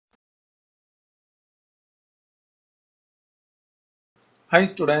Hi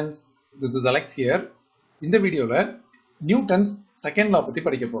students, this is Alex here. இந்த வீடியோல Newton's second law பத்தி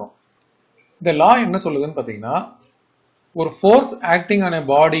படிக்க போறோம். இந்த லா என்ன சொல்லுதுன்னு பாத்தீங்கன்னா, ஒரு ஃபோர்ஸ் ஆக்டிங் ஆன் a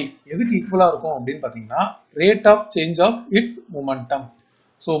பாடி எதுக்கு ஈக்குவலா இருக்கும் அப்படின்னு பாத்தீங்கன்னா, rate of change of it's momentum.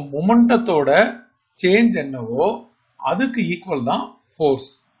 So மொமெண்டத்தோட change என்னவோ அதுக்கு ஈக்குவல் தான் ஃபோர்ஸ்.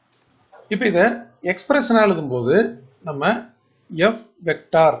 இப்போ இத எக்ஸ்பிரஷனா எழுதும்போது நம்ம F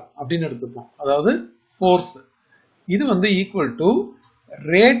வெக்டார் அப்படின்னு எடுத்துப்போம். அதாவது ஃபோர்ஸ். இது வந்து equal to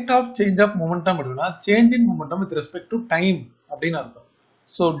rate of change of momentum அப்படினா change in momentum with respect to time அப்படின்னு அர்த்தம்.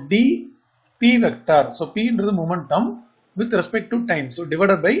 So dp vector, so p ன்றது momentum with respect to time, so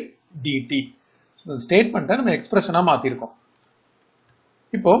divided by dt. So இந்த ஸ்டேட்மெண்ட்டை நம்ம எக்ஸ்பிரஷனா மாத்திருக்கோம்.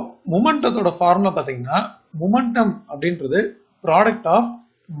 இப்போ மொமெண்டத்தோட ஃபார்முலா பாத்தீங்கன்னா, மொமெண்டம் அப்படின்றது product of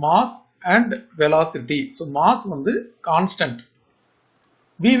mass and velocity. So mass வந்து கான்ஸ்டன்ட்,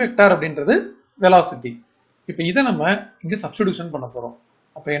 v வெக்டார் அப்படின்றது வெலாசிட்டி. இப்போ இதை நம்ம இங்க சப்ஸ்டிடியூஷன் பண்ண போறோம்.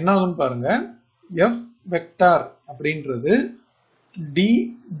 அப்ப என்ன ஆகும் பாருங்க, F வெக்டார் அப்படின்றது d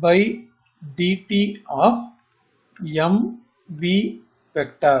by dt of mv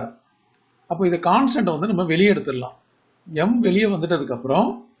vector. அப்போ இந்த கான்ஸ்டன்ட் வந்து நம்ம வெளியே எடுத்துடலாம். m வெளியே வந்துட்டதுக்கு அப்புறம்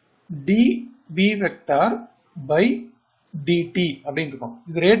dv வெக்டார் by dt அப்படின்னு இருக்கும்.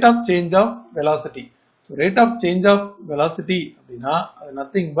 இது rate of change of velocity. So rate of change of velocity அப்படின்னா அது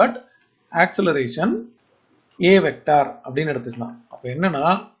nothing but acceleration a vector அப்படின்னு எடுத்துக்கலாம். அப்ப என்னன்னா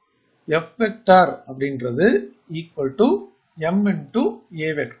F வெக்டார் அப்படின்றது equal to m into a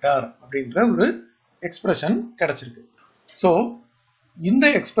vector அப்படின்ற ஒரு எக்ஸ்பிரஷன் கிடைச்சிருக்கு. சோ இந்த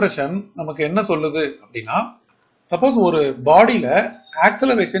எக்ஸ்பிரஷன் நமக்கு என்ன சொல்லுது அப்படின்னா, சப்போஸ் ஒரு பாடியில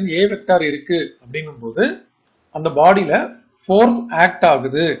ஆக்சலரேஷன் a வெக்டார் இருக்கு அப்படின்னும் போது அந்த பாடியில ஃபோர்ஸ் ஆக்ட்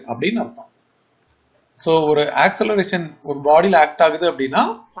ஆகுது அப்படின்னு அர்த்தம். சோ ஒரு ஆக்சலரேஷன் ஒரு பாடியில ஆக்ட் ஆகுது அப்படின்னா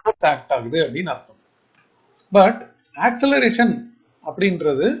ஃபோர்ஸ் ஆக்ட் ஆகுது அப்படின்னு அர்த்தம். பட் ஆக்சலரேஷன்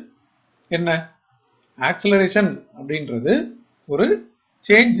அப்படின்றது என்ன? ஆக்சலரேஷன் அப்படின்றது ஒரு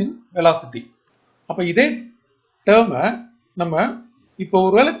சேஞ்ச் இன் வெலாசிட்டி. அப்ப இதே டேர்மை நம்ம இப்போ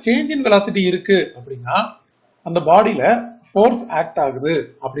ஒருவேளை சேஞ்ச் இன் வெலாசிட்டி இருக்கு அப்படின்னா அந்த பாடியில ஃபோர்ஸ் ஆக்ட் ஆகுது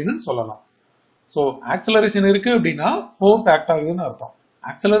அப்படின்னு சொல்லலாம். ஸோ ஆக்சலரேஷன் இருக்கு அப்படின்னா ஃபோர்ஸ் ஆக்ட் ஆகுதுன்னு அர்த்தம்.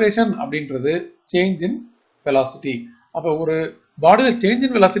 ஆக்சலரேஷன் அப்படின்றது சேஞ்ச் இன் வெலாசிட்டி. அப்ப ஒரு பாடியில சேஞ்ச்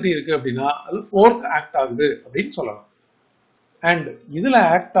இன் வெலாசிட்டி இருக்கு அப்படின்னா அது ஃபோர்ஸ் ஆக்ட் ஆகுது அப்படின்னு சொல்லலாம். அண்ட் இதுல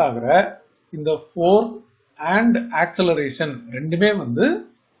ஆக்ட் ஆகுற இந்த ஃபோர்ஸ் அண்ட் ஆக்சலரேஷன் ரெண்டுமே வந்து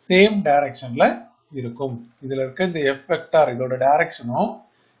சேம் டைரக்ஷன்ல இருக்கும். இதுல இருக்க இந்த F வெக்டார் இதோட டைரக்ஷனும்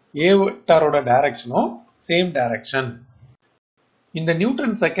A வெக்டாரோட டைரக்ஷனும் சேம் டைரக்ஷன். இந்த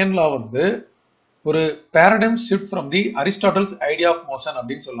நியூட்டன் செகண்ட் லா வந்து ஒரு paradigm shift from the Aristotle's idea of motion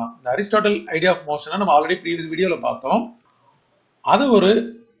அப்படின்னு சொல்லலாம். இந்த அரிஸ்டாட்டில் ஐடியா ஆஃப் மோஷனை நம்ம ஆல்ரெடி ப்ரீவியஸ் வீடியோல பார்த்தோம். அது ஒரு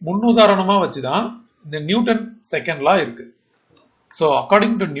முன்னுதாரணமா வச்சுதான் இந்த நியூட்டன் செகண்ட் லா இருக்கு. So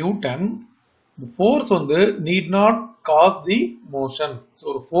according to Newton, the force வந்து need not cause the motion. So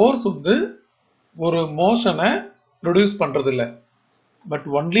ஒரு force வந்து ஒரு மோஷனை ப்ரொடியூஸ் பண்றது இல்ல, but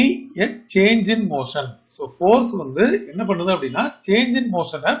only a change in motion. So force வந்து என்ன பண்ணுது அப்படின்னா change in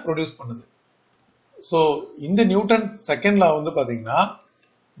motion-ஐ ப்ரொடியூஸ் பண்ணுது. So இந்த நியூட்டன் செகண்ட் லா வந்து பாத்தீங்கன்னா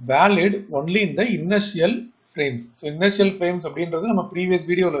valid only in the inertial frames. So inertial frames அப்படின்றது நம்ம previous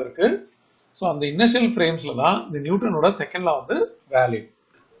வீடியோல இருக்கு. So அந்த inertial framesல தான் இந்த நியூட்டனோட செகண்ட் லா வந்து valid.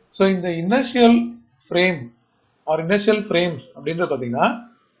 So இந்த inertial frame or inertial frames அப்படின்றது பாத்தீங்கன்னா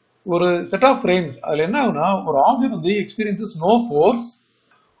ஒரு set of frames. அதுல என்ன ஆகுனா ஒரு ஆப்ஜெக்ட் வந்து experiences no force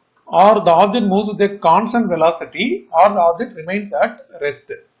or the object moves with a constant velocity or the object remains at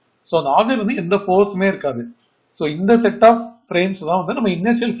rest. So அந்த ஆப்ஜெக்ட் வந்து எந்த ஃபோர்ஸுமே இருக்காது. ஸோ இந்த செட் ஆஃப் ஃப்ரேம்ஸ் தான் வந்து நம்ம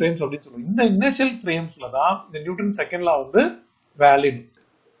இனர்ஷியல் ஃப்ரேம்ஸ் அப்படின்னு சொல்லுவோம். இந்த இனர்ஷியல் ஃப்ரேம்ஸ்ல தான் இந்த நியூட்டன் செகண்ட் லா வந்து வேலிட்.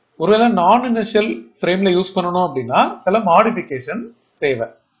 ஒருவேளை நான் இனர்ஷியல் ஃப்ரேம்ல யூஸ் பண்ணணும் அப்படின்னா சில மாடிஃபிகேஷன் தேவை.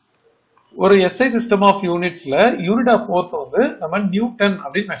 ஒரு SI system of யூனிட்ஸ்ல unit of force வந்து நம்ம நியூட்டன்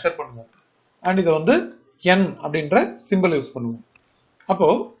அப்படின்னு மெஷர் பண்ணுவோம். அண்ட் இதை வந்து n அப்படின்ற சிம்பிள் யூஸ் பண்ணுவோம். அப்போ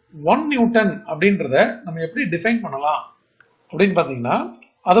 1 நியூட்டன் அப்படின்றத நம்ம எப்படி டிஃபைன் பண்ணலாம் அப்படின்னு பாத்தீங்கன்னா,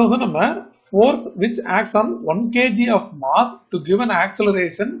 அது வந்து நம்ம force which acts on 1 kg of mass to give an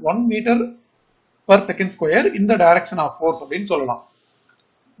acceleration 1 meter per second square in the direction of force அப்படின்னு சொல்லலாம்.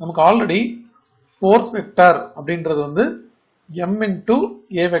 நமக்கு ஆல்ரெடி force vector அப்படின்றது வந்து m into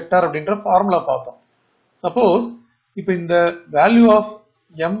a vector அப்படின்ற ஃபார்முலா பார்த்தோம். சப்போஸ் இப்போ இந்த வேல்யூ ஆஃப்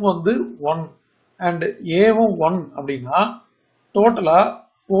m வந்து 1 and a வும் 1 அப்படின்னா டோட்டலா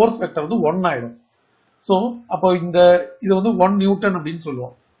force vector வந்து 1 ஆயிடும். ஸோ அப்போ இது வந்து 1 நியூட்டன் அப்படின்னு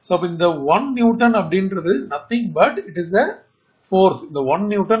சொல்லுவோம். ஸோ அப்போ இந்த 1 நியூட்டன் அப்படின்றது nothing but it is a force. இந்த 1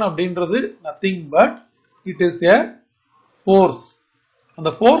 நியூட்டன் அப்படின்றது nothing but it is a force.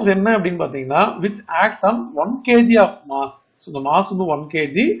 அந்த ஃபோர்ஸ் என்ன அப்படின்னு பாத்தீங்கன்னா which acts on 1 kg of mass. So the mass வந்து 1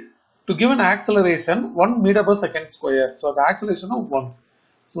 kg to give an acceleration 1 meter per second square. So the acceleration of 1.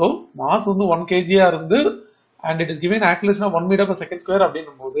 So mass வந்து 1 kg இருந்து and it is giving an acceleration of 1 meter per second square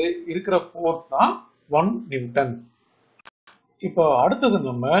அப்படின்னும்போது இருக்கிற force தான் 1 Newton. இப்போ அடுத்தது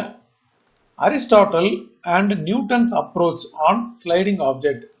நம்ம Aristotle and Newton's approach on sliding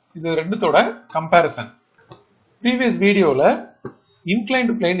object இது ரெண்டுத்தோட comparison. Previous வீடியோல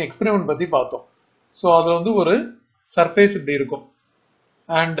இன்க்ளைன்டு பிளேன் எக்ஸ்பெரிமெண்ட் பத்தி பார்த்தோம். ஸோ அதுல வந்து ஒரு சர்ஃபேஸ் இப்படி இருக்கும்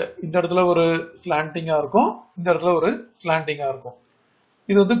அண்ட் இந்த இடத்துல ஒரு ஸ்லாண்டிங்கா இருக்கும், இந்த இடத்துல ஒரு ஸ்லாண்டிங்கா இருக்கும்.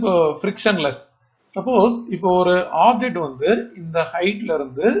 இது வந்து இப்போ ஃப்ரிக்ஷன்லெஸ். சப்போஸ் இப்போ ஒரு ஆப்ஜெக்ட் வந்து இந்த ஹைட்ல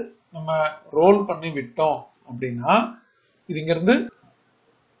இருந்து நம்ம ரோல் பண்ணி விட்டோம் அப்படின்னா இது இங்க இருந்து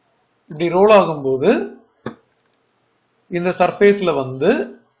இப்படி ரோல் ஆகும்போது இந்த சர்ஃபேஸ்ல வந்து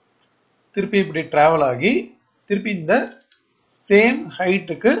திருப்பி இப்படி டிராவல் ஆகி திருப்பி இந்த சேம்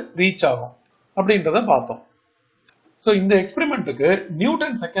ஹைட்டுக்கு ரீச் ஆகும் அப்படின்றத பார்த்தோம். ஸோ இந்த எக்ஸ்பெரிமெண்ட்டுக்கு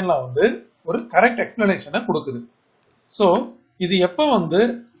நியூட்டன் செகண்ட் லா வந்து ஒரு கரெக்ட் எக்ஸ்பிளனேஷனை கொடுக்குது. ஸோ இது எப்போ வந்து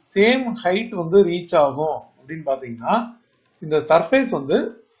சேம் ஹைட் வந்து ரீச் ஆகும் அப்படின்னு பார்த்தீங்கன்னா இந்த சர்ஃபேஸ் வந்து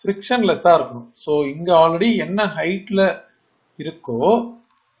ஃப்ரிக்ஷன்லெஸ்ஸா இருக்கணும். ஸோ இங்க ஆல்ரெடி என்ன ஹைட்ல இருக்கோ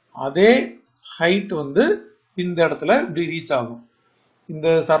அதே ஹைட் வந்து இந்த இடத்துல இப்படி ரீச் ஆகும். இந்த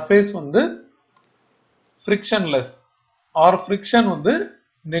சர்ஃபேஸ் வந்து ஃப்ரிக்ஷன்லெஸ் ஆர் ஃப்ரிக்ஷன் வந்து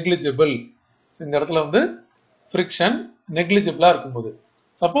நெக்லிஜிபிள். இந்த இடத்துல வந்து ஃப்ரிக்ஷன் நெக்லிஜிபிளா இருக்கும்போது,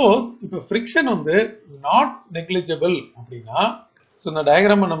 சப்போஸ் இப்போ ஃப்ரிக்ஷன் வந்து நாட் நெக்லிஜிபிள் அப்படின்னா இந்த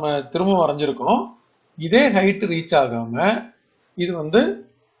டயக்ராம் நம்ம திரும்ப வரைஞ்சிருக்கோம். இதே ஹைட் ரீச் ஆகாம இது வந்து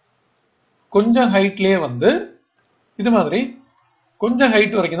கொஞ்சம் ஹைட்லயே வந்து இது மாதிரி கொஞ்சம்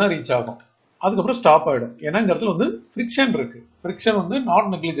ஹைட் வரைக்கும் தான் ரீச் ஆகும், அதுக்கப்புறம் ஸ்டாப் ஆயிடும். ஏன்னா இந்த இடத்துல வந்து ஃப்ரிக்ஷன் இருக்கு. ஃப்ரிக்ஷன் வந்து நாட்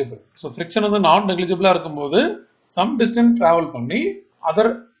நெக்லிஜிபிள். ஸோ ஃப்ரிக்ஷன் வந்து நாட் நெக்லிஜிபிளா இருக்கும்போது சம் டிஸ்டன்ஸ் டிராவல் பண்ணி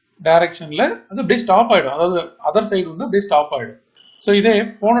அதர் டைரக்ஷன்ல அது அப்படியே ஸ்டாப் ஆயிடும். அதாவது அதர் சைடு வந்து அப்படியே ஸ்டாப் ஆயிடும். ஸோ இதே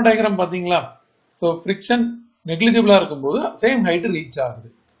போன டயக்ராம் பாத்தீங்களா? ஸோ ஃப்ரிக்ஷன் நெக்லிஜிபிளா இருக்கும்போது சேம் ஹைட் ரீச் ஆகுது.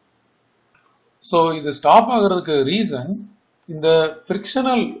 ஸோ இது ஸ்டாப் ஆகுறதுக்கு ரீசன் இந்த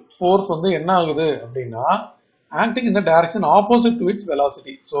ஃப்ரிக்ஷனல் ஃபோர்ஸ் வந்து என்ன ஆகுது அப்படின்னா ஆக்டிங் இந்த direction opposite to it's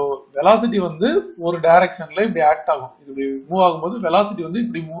velocity. So velocity வந்து ஒரு டைரக்ஷன்ல இப்படி ஆக்ட் ஆகும். இப்படி மூவ் ஆகும்போது வெலாசிட்டி வந்து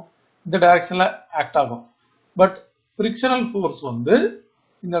இப்படி இந்த டைரக்ஷன்ல ஆக்ட் ஆகும். பட் ஃப்ரிக்ஷனல் ஃபோர்ஸ் வந்து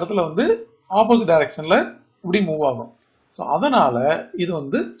இந்த இடத்துல வந்து ஆப்போசிட் டைரக்ஷன்ல இப்படி மூவ் ஆகும். ஸோ அதனால இது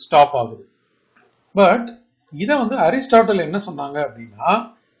வந்து ஸ்டாப் ஆகுது. பட் இதை வந்து அரிஸ்டாட்டில் என்ன சொன்னாங்க அப்படின்னா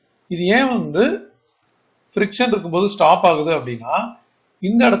இது ஏன் வந்து ஃப்ரிக்ஷன் இருக்கும்போது ஸ்டாப் ஆகுது அப்படின்னா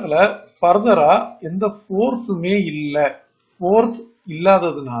இந்த இடத்துல ஃபர்தரா எந்த ஃபோர்ஸுமே இல்லை. ஃபோர்ஸ்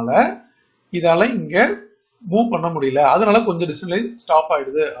இல்லாததுனால இதால இங்க மூவ் பண்ண முடியல, அதனால கொஞ்சம் டிஸ்டன்ஸ்ல ஸ்டாப்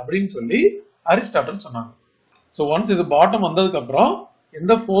ஆயிடுது அப்படின்னு சொல்லி அரிஸ்டாட்டில் சொன்னாங்க. ஸோ ஒன்ஸ் இது பாட்டம் வந்ததுக்கு அப்புறம்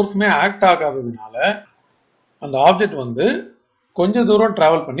எந்த ஃபோர்ஸுமே ஆக்ட் ஆகாததுனால அந்த ஆப்ஜெக்ட் வந்து கொஞ்ச தூரம்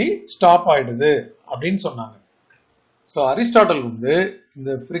டிராவல் பண்ணி ஸ்டாப் ஆயிடுது அப்படின்னு சொன்னாங்க. ஸோ அரிஸ்டாட்டில் வந்து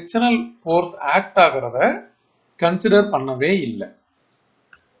இந்த ஃப்ரிக்ஷனல் ஃபோர்ஸ் ஆக்ட் ஆகிறத கன்சிடர் பண்ணவே இல்லை.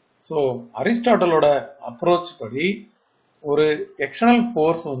 ஸோ அரிஸ்டாட்டிலோட அப்ரோச் படி ஒரு எக்ஸ்டர்னல்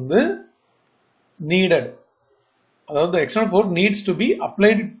ஃபோர்ஸ் வந்து நீடட், அதாவது external force needs to be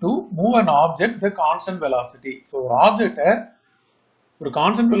applied to move an object with constant velocity. So ஒரு ஆப்ஜெக்டை ஒரு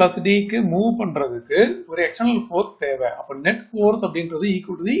கான்ஸ்டன்ட் வெலாசிட்டிக்கு மூவ் பண்றதுக்கு ஒரு எக்ஸ்டர்னல் ஃபோர்ஸ் தேவை. அப்ப நெட் ஃபோர்ஸ் அப்படின்றது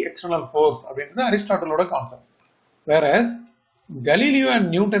equal to the external force அப்படின்றது அரிஸ்டாட்டிலோட concept. Whereas Galileo and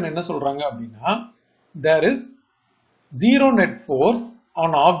Newton என்ன சொல்றாங்க அப்படின்னா there is zero net force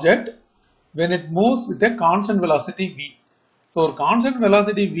on object when it moves with a constant velocity v. So ஒரு கான்ஸ்டன்ட்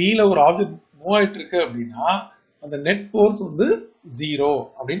வெலாசிட்டி vல ஒரு object move ஆயிட்டு இருக்கு அப்படின்னா அந்த நெட் ஃபோர்ஸ் வந்து 0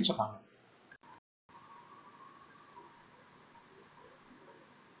 அப்படின்னு சொன்னாங்க.